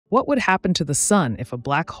What would happen to the sun if a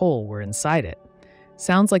black hole were inside it?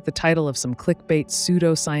 Sounds like the title of some clickbait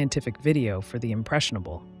pseudo-scientific video for the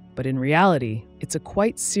impressionable, but in reality, it's a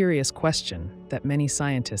quite serious question that many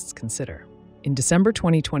scientists consider. In December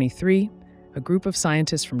 2023, a group of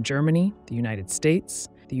scientists from Germany, the United States,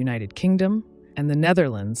 the United Kingdom, and the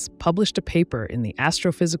Netherlands published a paper in the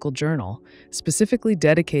Astrophysical Journal specifically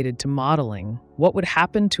dedicated to modeling what would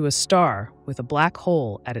happen to a star with a black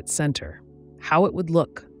hole at its center, how it would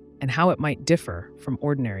look, and how it might differ from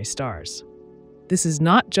ordinary stars. This is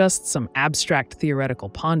not just some abstract theoretical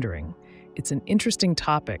pondering, it's an interesting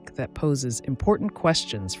topic that poses important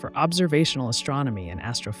questions for observational astronomy and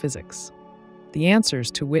astrophysics, the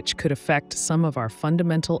answers to which could affect some of our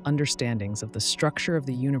fundamental understandings of the structure of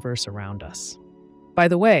the universe around us. By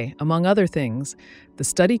the way, among other things, the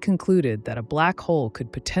study concluded that a black hole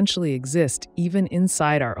could potentially exist even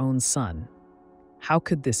inside our own sun. How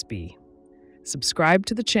could this be? Subscribe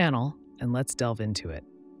to the channel and let's delve into it.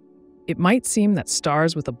 It might seem that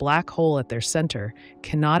stars with a black hole at their center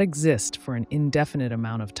cannot exist for an indefinite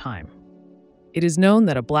amount of time. It is known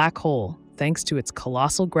that a black hole, thanks to its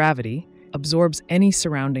colossal gravity, absorbs any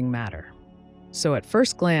surrounding matter. So at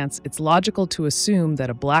first glance, it's logical to assume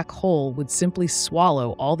that a black hole would simply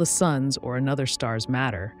swallow all the sun's or another star's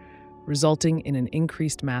matter, resulting in an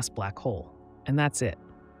increased mass black hole. And that's it.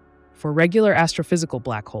 For regular astrophysical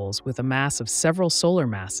black holes with a mass of several solar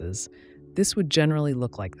masses, this would generally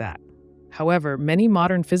look like that. However, many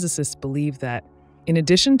modern physicists believe that, in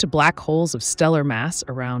addition to black holes of stellar mass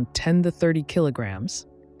around 10 to 30 kilograms,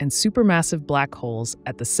 and supermassive black holes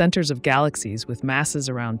at the centers of galaxies with masses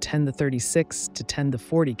around 10 to 36 to 10 to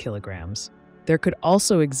 40 kilograms, there could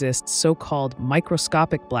also exist so-called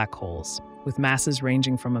microscopic black holes with masses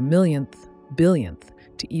ranging from a millionth, billionth,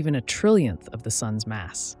 to even a trillionth of the sun's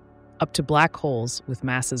mass, up to black holes with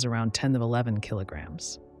masses around 10 to 11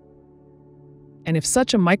 kilograms. And if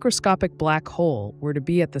such a microscopic black hole were to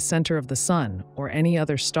be at the center of the sun or any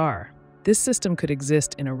other star, this system could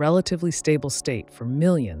exist in a relatively stable state for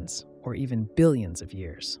millions or even billions of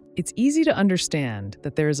years. It's easy to understand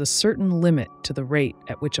that there is a certain limit to the rate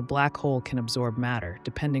at which a black hole can absorb matter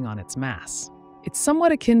depending on its mass. It's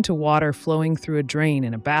somewhat akin to water flowing through a drain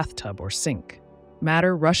in a bathtub or sink.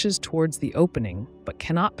 Matter rushes towards the opening but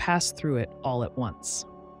cannot pass through it all at once.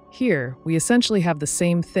 Here, we essentially have the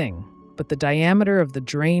same thing, but the diameter of the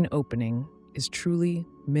drain opening is truly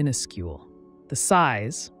minuscule. The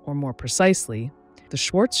size, or more precisely, the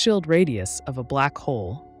Schwarzschild radius of a black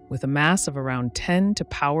hole with a mass of around 10 to the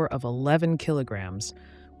power of 11 kilograms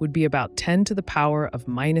would be about 10 to the power of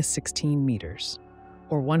minus 16 meters,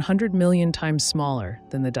 or 100 million times smaller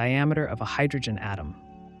than the diameter of a hydrogen atom.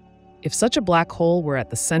 If such a black hole were at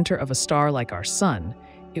the center of a star like our sun,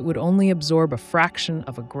 it would only absorb a fraction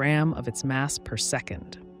of a gram of its mass per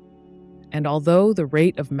second. And although the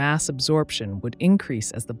rate of mass absorption would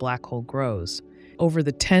increase as the black hole grows, over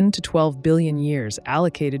the 10 to 12 billion years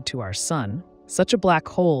allocated to our sun, such a black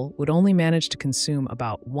hole would only manage to consume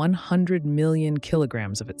about 100 million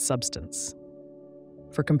kilograms of its substance.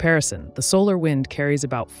 For comparison, the solar wind carries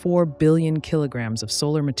about 4 billion kilograms of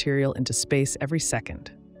solar material into space every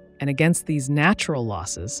second. And against these natural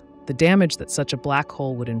losses, the damage that such a black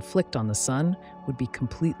hole would inflict on the sun would be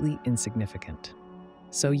completely insignificant.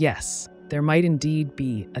 So yes, there might indeed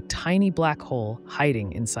be a tiny black hole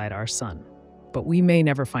hiding inside our sun, but we may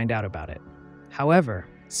never find out about it. However,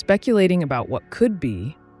 speculating about what could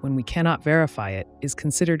be when we cannot verify it is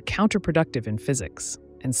considered counterproductive in physics,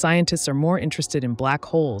 and scientists are more interested in black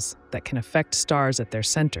holes that can affect stars at their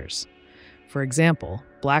centers. For example,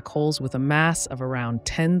 black holes with a mass of around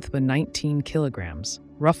 10 to the 19 kilograms,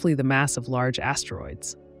 roughly the mass of large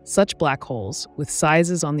asteroids. Such black holes, with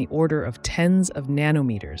sizes on the order of tens of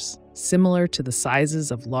nanometers, similar to the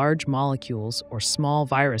sizes of large molecules or small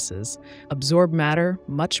viruses, absorb matter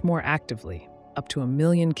much more actively, up to 1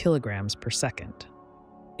 million kilograms per second.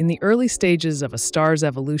 In the early stages of a star's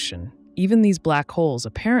evolution, even these black holes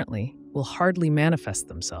apparently will hardly manifest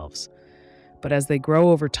themselves. But as they grow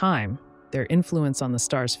over time, their influence on the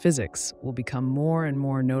star's physics will become more and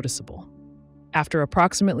more noticeable. After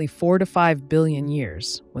approximately 4 to 5 billion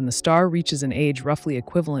years, when the star reaches an age roughly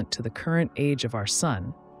equivalent to the current age of our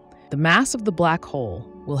sun, the mass of the black hole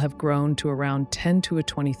will have grown to around 10 to the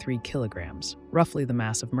 23 kilograms, roughly the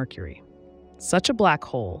mass of Mercury. Such a black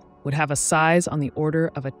hole would have a size on the order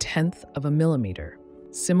of 1/10 of a millimeter,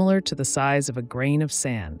 similar to the size of a grain of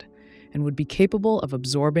sand, and would be capable of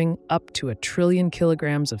absorbing up to 1 trillion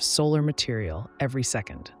kilograms of solar material every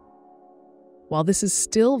second. While this is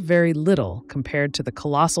still very little compared to the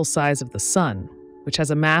colossal size of the sun, which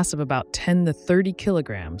has a mass of about 10 to 30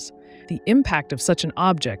 kilograms, the impact of such an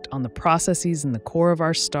object on the processes in the core of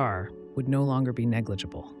our star would no longer be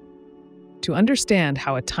negligible. To understand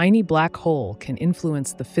how a tiny black hole can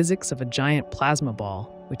influence the physics of a giant plasma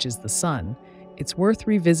ball, which is the Sun, it's worth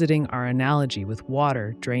revisiting our analogy with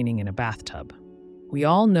water draining in a bathtub. We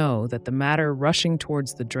all know that the matter rushing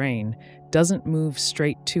towards the drain doesn't move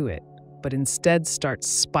straight to it, but instead starts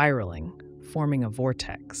spiraling, forming a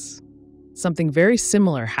vortex. Something very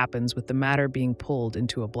similar happens with the matter being pulled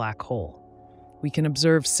into a black hole. We can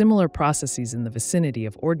observe similar processes in the vicinity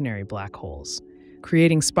of ordinary black holes,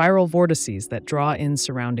 creating spiral vortices that draw in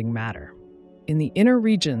surrounding matter. In the inner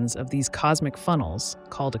regions of these cosmic funnels,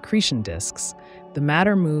 called accretion disks, the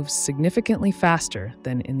matter moves significantly faster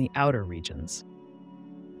than in the outer regions.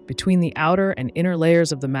 Between the outer and inner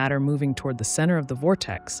layers of the matter moving toward the center of the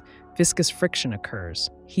vortex, viscous friction occurs,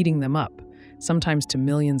 heating them up, sometimes to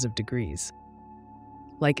millions of degrees.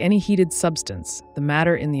 Like any heated substance, the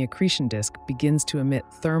matter in the accretion disk begins to emit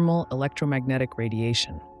thermal electromagnetic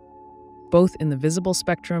radiation, both in the visible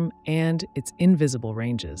spectrum and its invisible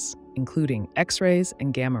ranges, including X-rays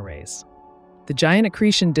and gamma rays. The giant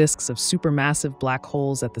accretion disks of supermassive black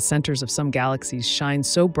holes at the centers of some galaxies shine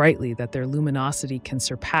so brightly that their luminosity can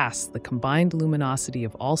surpass the combined luminosity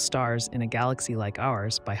of all stars in a galaxy like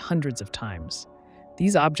ours by hundreds of times.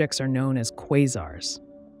 These objects are known as quasars.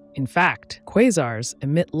 In fact, quasars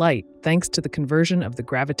emit light thanks to the conversion of the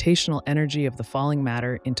gravitational energy of the falling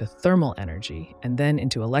matter into thermal energy and then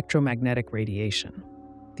into electromagnetic radiation.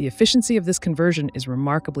 The efficiency of this conversion is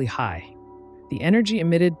remarkably high. The energy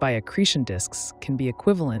emitted by accretion disks can be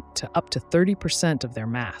equivalent to up to 30% of their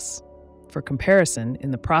mass. For comparison, in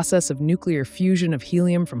the process of nuclear fusion of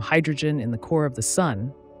helium from hydrogen in the core of the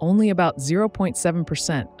Sun, only about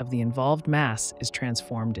 0.7% of the involved mass is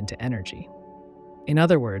transformed into energy. In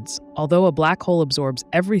other words, although a black hole absorbs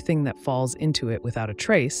everything that falls into it without a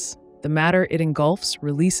trace, the matter it engulfs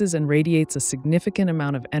releases and radiates a significant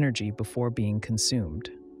amount of energy before being consumed.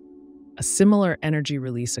 A similar energy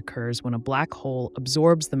release occurs when a black hole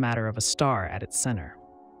absorbs the matter of a star at its center.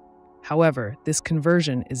 However, this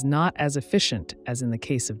conversion is not as efficient as in the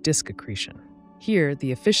case of disk accretion. Here,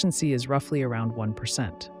 the efficiency is roughly around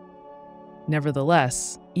 1%.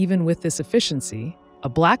 Nevertheless, even with this efficiency, a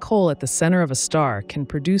black hole at the center of a star can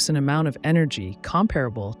produce an amount of energy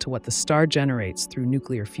comparable to what the star generates through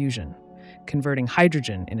nuclear fusion, converting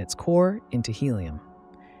hydrogen in its core into helium.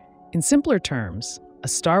 In simpler terms, a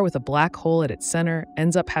star with a black hole at its center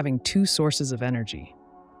ends up having two sources of energy: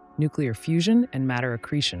 nuclear fusion and matter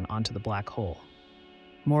accretion onto the black hole.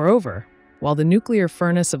 Moreover, while the nuclear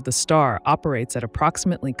furnace of the star operates at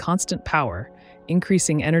approximately constant power,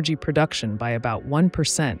 increasing energy production by about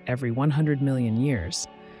 1% every 100 million years,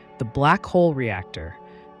 the black hole reactor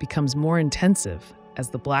becomes more intensive as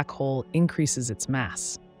the black hole increases its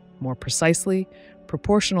mass, more precisely,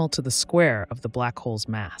 proportional to the square of the black hole's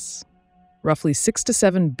mass. Roughly 6 to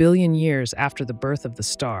 7 billion years after the birth of the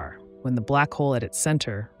star, when the black hole at its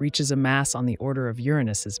center reaches a mass on the order of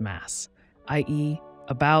Uranus's mass, i.e.,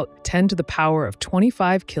 about 10 to the power of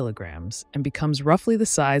 25 kilograms, and becomes roughly the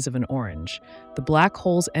size of an orange, the black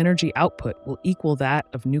hole's energy output will equal that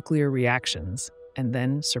of nuclear reactions and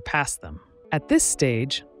then surpass them. At this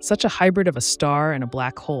stage, such a hybrid of a star and a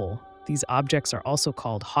black hole, these objects are also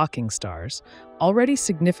called Hawking stars, already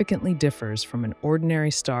significantly differs from an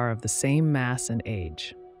ordinary star of the same mass and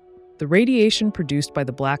age. The radiation produced by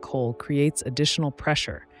the black hole creates additional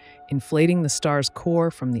pressure, inflating the star's core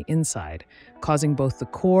from the inside, causing both the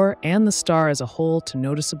core and the star as a whole to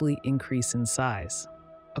noticeably increase in size.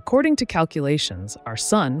 According to calculations, our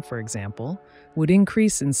Sun, for example, would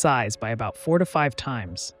increase in size by about 4 to 5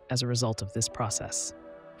 times as a result of this process.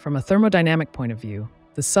 From a thermodynamic point of view,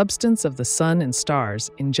 the substance of the Sun and stars,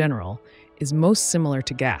 in general, is most similar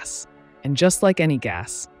to gas, and just like any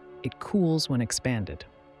gas, it cools when expanded.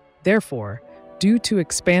 Therefore, due to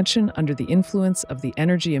expansion under the influence of the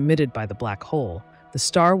energy emitted by the black hole, the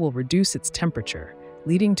star will reduce its temperature,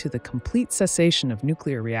 leading to the complete cessation of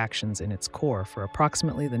nuclear reactions in its core for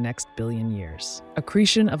approximately the next billion years.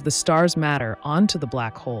 Accretion of the star's matter onto the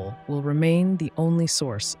black hole will remain the only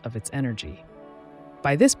source of its energy.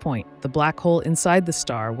 By this point, the black hole inside the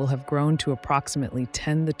star will have grown to approximately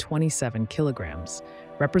 10 to 27 kilograms,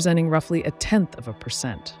 representing roughly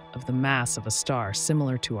 0.1% of the mass of a star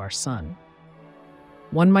similar to our Sun.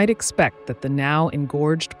 One might expect that the now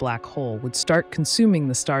engorged black hole would start consuming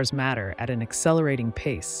the star's matter at an accelerating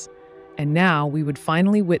pace, and now we would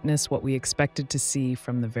finally witness what we expected to see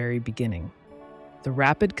from the very beginning: the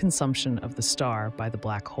rapid consumption of the star by the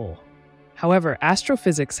black hole. However,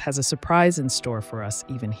 astrophysics has a surprise in store for us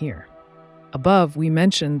even here. Above, we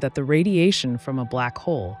mentioned that the radiation from a black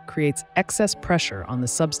hole creates excess pressure on the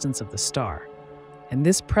substance of the star, and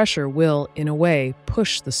this pressure will, in a way,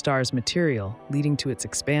 push the star's material, leading to its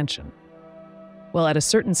expansion. Well, at a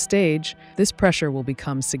certain stage, this pressure will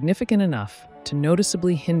become significant enough to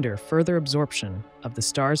noticeably hinder further absorption of the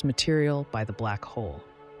star's material by the black hole.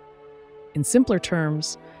 In simpler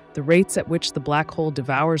terms, the rates at which the black hole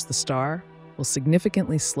devours the star will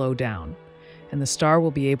significantly slow down, and the star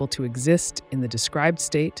will be able to exist in the described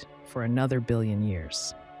state for another billion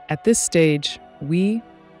years. At this stage, we,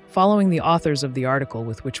 following the authors of the article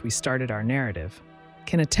with which we started our narrative,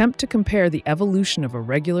 can attempt to compare the evolution of a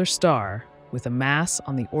regular star with a mass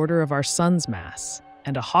on the order of our Sun's mass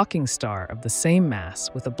and a Hawking star of the same mass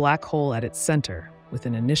with a black hole at its center with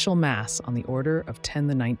an initial mass on the order of 10 to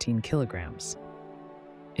the 19 kilograms.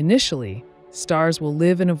 Initially, stars will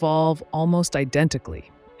live and evolve almost identically,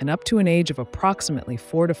 and up to an age of approximately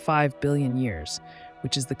 4 to 5 billion years,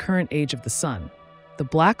 which is the current age of the Sun, the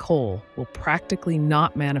black hole will practically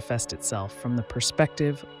not manifest itself from the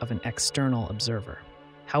perspective of an external observer.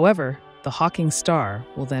 However, the Hawking star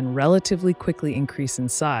will then relatively quickly increase in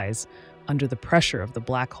size under the pressure of the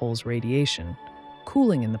black hole's radiation,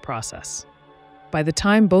 cooling in the process. By the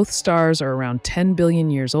time both stars are around 10 billion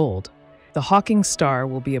years old, the Hawking star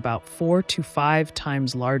will be about 4 to 5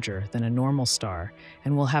 times larger than a normal star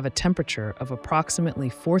and will have a temperature of approximately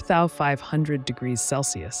 4,500 degrees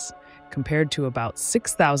Celsius, compared to about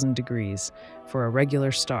 6,000 degrees for a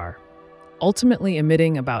regular star, ultimately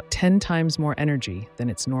emitting about 10 times more energy than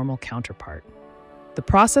its normal counterpart. The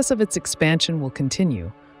process of its expansion will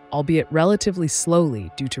continue, albeit relatively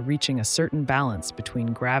slowly due to reaching a certain balance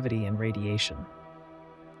between gravity and radiation.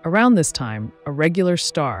 Around this time, a regular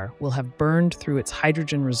star will have burned through its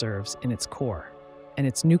hydrogen reserves in its core, and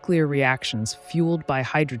its nuclear reactions fueled by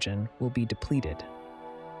hydrogen will be depleted.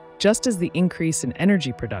 Just as the increase in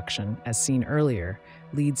energy production, as seen earlier,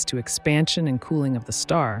 leads to expansion and cooling of the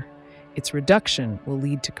star, its reduction will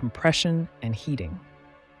lead to compression and heating.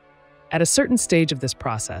 At a certain stage of this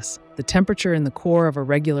process, the temperature in the core of a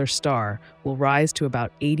regular star will rise to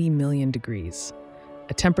about 80 million degrees,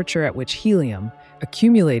 a temperature at which helium,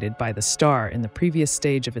 accumulated by the star in the previous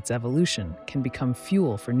stage of its evolution, can become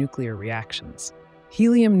fuel for nuclear reactions.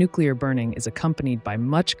 Helium nuclear burning is accompanied by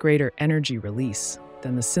much greater energy release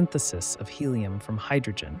than the synthesis of helium from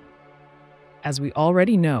hydrogen. As we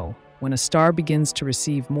already know, when a star begins to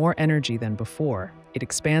receive more energy than before, it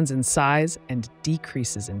expands in size and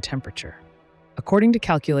decreases in temperature. According to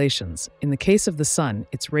calculations, in the case of the Sun,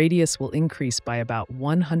 its radius will increase by about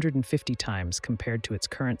 150 times compared to its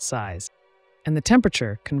current size, and the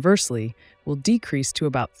temperature, conversely, will decrease to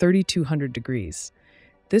about 3,200 degrees.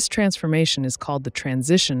 This transformation is called the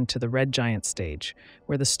transition to the red giant stage,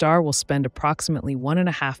 where the star will spend approximately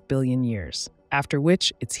 1.5 billion years, after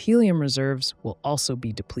which its helium reserves will also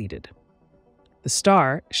be depleted. The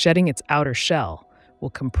star, shedding its outer shell, will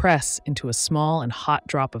compress into a small and hot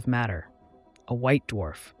drop of matter, a white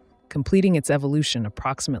dwarf, completing its evolution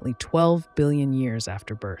approximately 12 billion years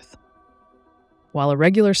after birth. While a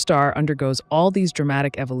regular star undergoes all these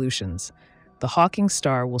dramatic evolutions, the Hawking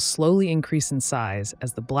star will slowly increase in size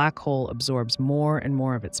as the black hole absorbs more and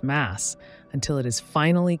more of its mass until it is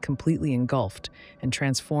finally completely engulfed and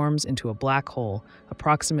transforms into a black hole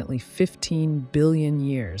approximately 15 billion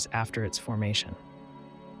years after its formation.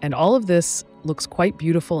 And all of this looks quite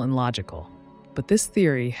beautiful and logical, but this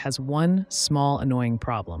theory has one small annoying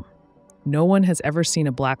problem. No one has ever seen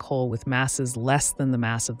a black hole with masses less than the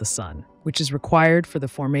mass of the Sun, which is required for the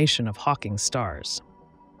formation of Hawking stars.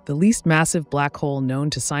 The least massive black hole known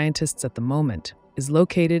to scientists at the moment is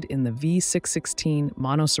located in the V616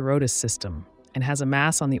 Monocerotis system and has a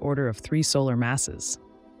mass on the order of 3 solar masses.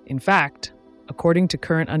 In fact, according to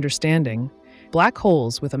current understanding, black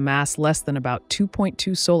holes with a mass less than about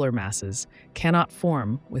 2.2 solar masses cannot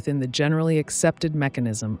form within the generally accepted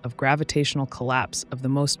mechanism of gravitational collapse of the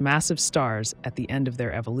most massive stars at the end of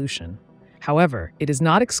their evolution. However, it is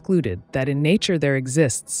not excluded that in nature there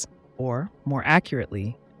exists, or more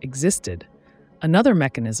accurately, existed, another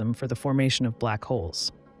mechanism for the formation of black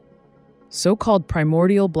holes. So-called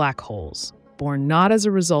primordial black holes, born not as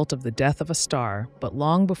a result of the death of a star, but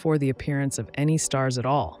long before the appearance of any stars at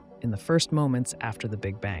all, in the first moments after the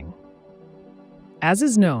Big Bang. As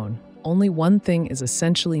is known, only one thing is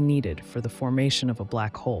essentially needed for the formation of a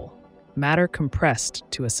black hole: matter compressed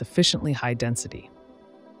to a sufficiently high density.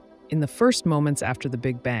 In the first moments after the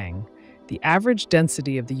Big Bang, the average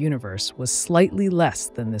density of the universe was slightly less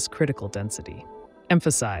than this critical density.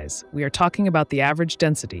 Emphasize, we are talking about the average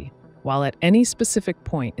density, while at any specific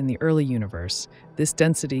point in the early universe, this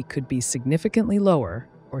density could be significantly lower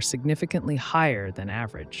or significantly higher than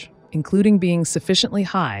average, including being sufficiently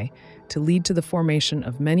high to lead to the formation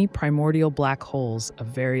of many primordial black holes of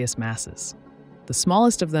various masses. The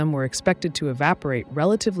smallest of them were expected to evaporate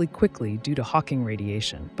relatively quickly due to Hawking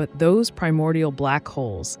radiation, but those primordial black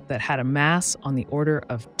holes that had a mass on the order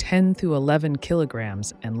of 10 to 11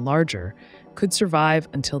 kilograms and larger could survive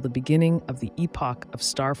until the beginning of the epoch of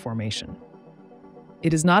star formation.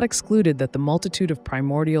 It is not excluded that the multitude of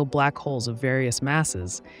primordial black holes of various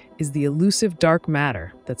masses is the elusive dark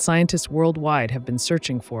matter that scientists worldwide have been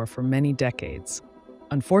searching for many decades.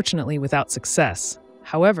 Unfortunately, without success.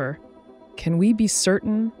 However, can we be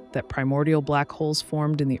certain that primordial black holes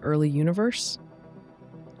formed in the early universe?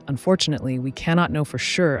 Unfortunately, we cannot know for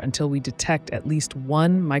sure until we detect at least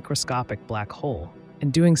one microscopic black hole,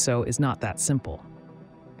 and doing so is not that simple.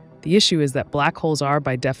 The issue is that black holes are,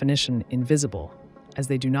 by definition, invisible, as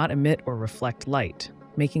they do not emit or reflect light,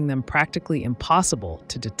 making them practically impossible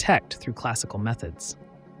to detect through classical methods.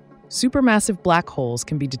 Supermassive black holes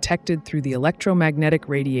can be detected through the electromagnetic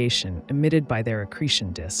radiation emitted by their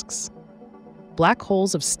accretion disks. Black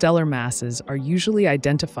holes of stellar masses are usually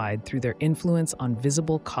identified through their influence on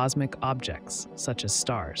visible cosmic objects, such as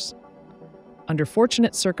stars. Under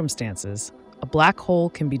fortunate circumstances, a black hole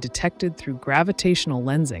can be detected through gravitational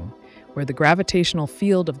lensing, where the gravitational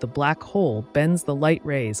field of the black hole bends the light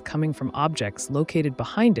rays coming from objects located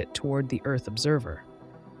behind it toward the Earth observer.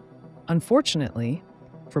 Unfortunately,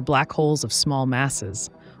 for black holes of small masses,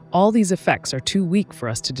 all these effects are too weak for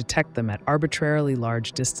us to detect them at arbitrarily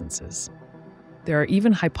large distances. There are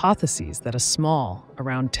even hypotheses that a small,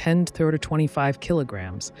 around 10 to 25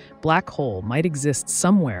 kilograms, black hole might exist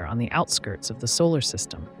somewhere on the outskirts of the solar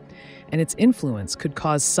system, and its influence could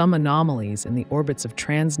cause some anomalies in the orbits of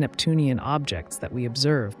trans-Neptunian objects that we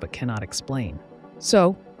observe but cannot explain.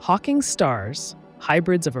 So, Hawking stars,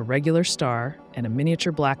 hybrids of a regular star and a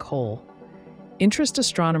miniature black hole, interest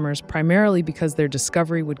astronomers primarily because their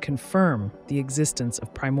discovery would confirm the existence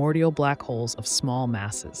of primordial black holes of small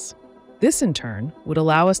masses. This, in turn, would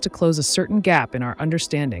allow us to close a certain gap in our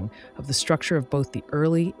understanding of the structure of both the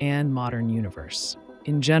early and modern universe.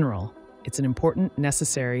 In general, it's an important,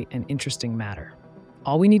 necessary, and interesting matter.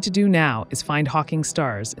 All we need to do now is find Hawking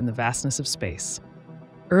stars in the vastness of space.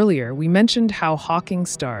 Earlier, we mentioned how Hawking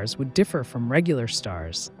stars would differ from regular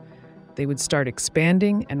stars. They would start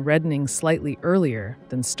expanding and reddening slightly earlier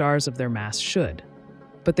than stars of their mass should,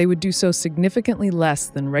 but they would do so significantly less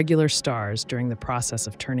than regular stars during the process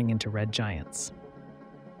of turning into red giants.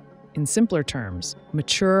 In simpler terms,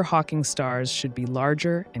 mature Hawking stars should be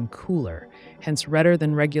larger and cooler, hence redder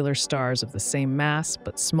than regular stars of the same mass,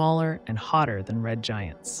 but smaller and hotter than red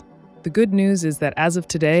giants. The good news is that as of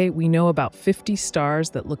today, we know about 50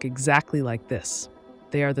 stars that look exactly like this.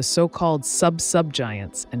 They are the so-called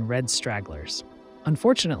sub-subgiants and red stragglers.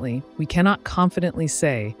 Unfortunately, we cannot confidently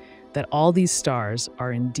say that all these stars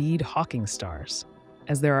are indeed Hawking stars,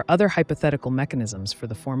 as there are other hypothetical mechanisms for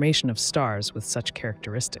the formation of stars with such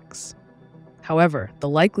characteristics. However, the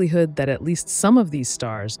likelihood that at least some of these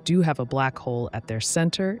stars do have a black hole at their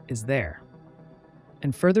center is there,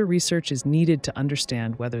 and further research is needed to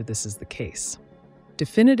understand whether this is the case.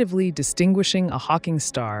 Definitively distinguishing a Hawking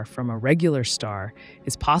star from a regular star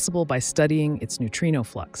is possible by studying its neutrino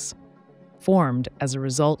flux, formed as a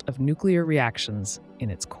result of nuclear reactions in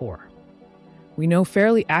its core. We know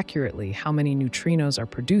fairly accurately how many neutrinos are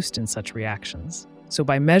produced in such reactions, so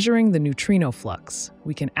by measuring the neutrino flux,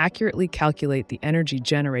 we can accurately calculate the energy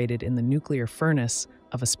generated in the nuclear furnace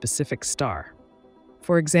of a specific star.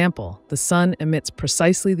 For example, the Sun emits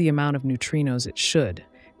precisely the amount of neutrinos it should,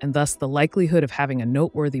 and thus the likelihood of having a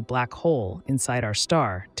noteworthy black hole inside our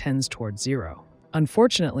star tends towards zero.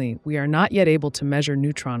 Unfortunately, we are not yet able to measure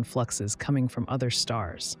neutron fluxes coming from other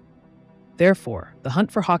stars. Therefore, the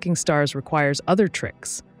hunt for Hawking stars requires other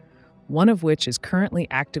tricks, one of which is currently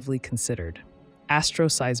actively considered: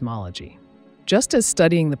 astroseismology. Just as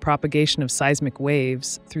studying the propagation of seismic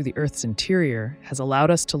waves through the Earth's interior has allowed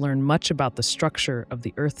us to learn much about the structure of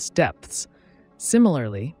the Earth's depths,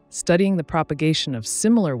 similarly, studying the propagation of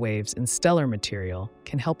similar waves in stellar material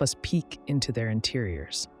can help us peek into their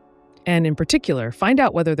interiors, and in particular, find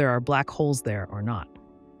out whether there are black holes there or not.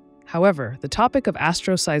 However, the topic of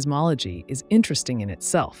astroseismology is interesting in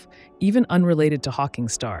itself, even unrelated to Hawking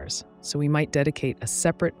stars, so we might dedicate a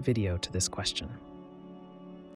separate video to this question.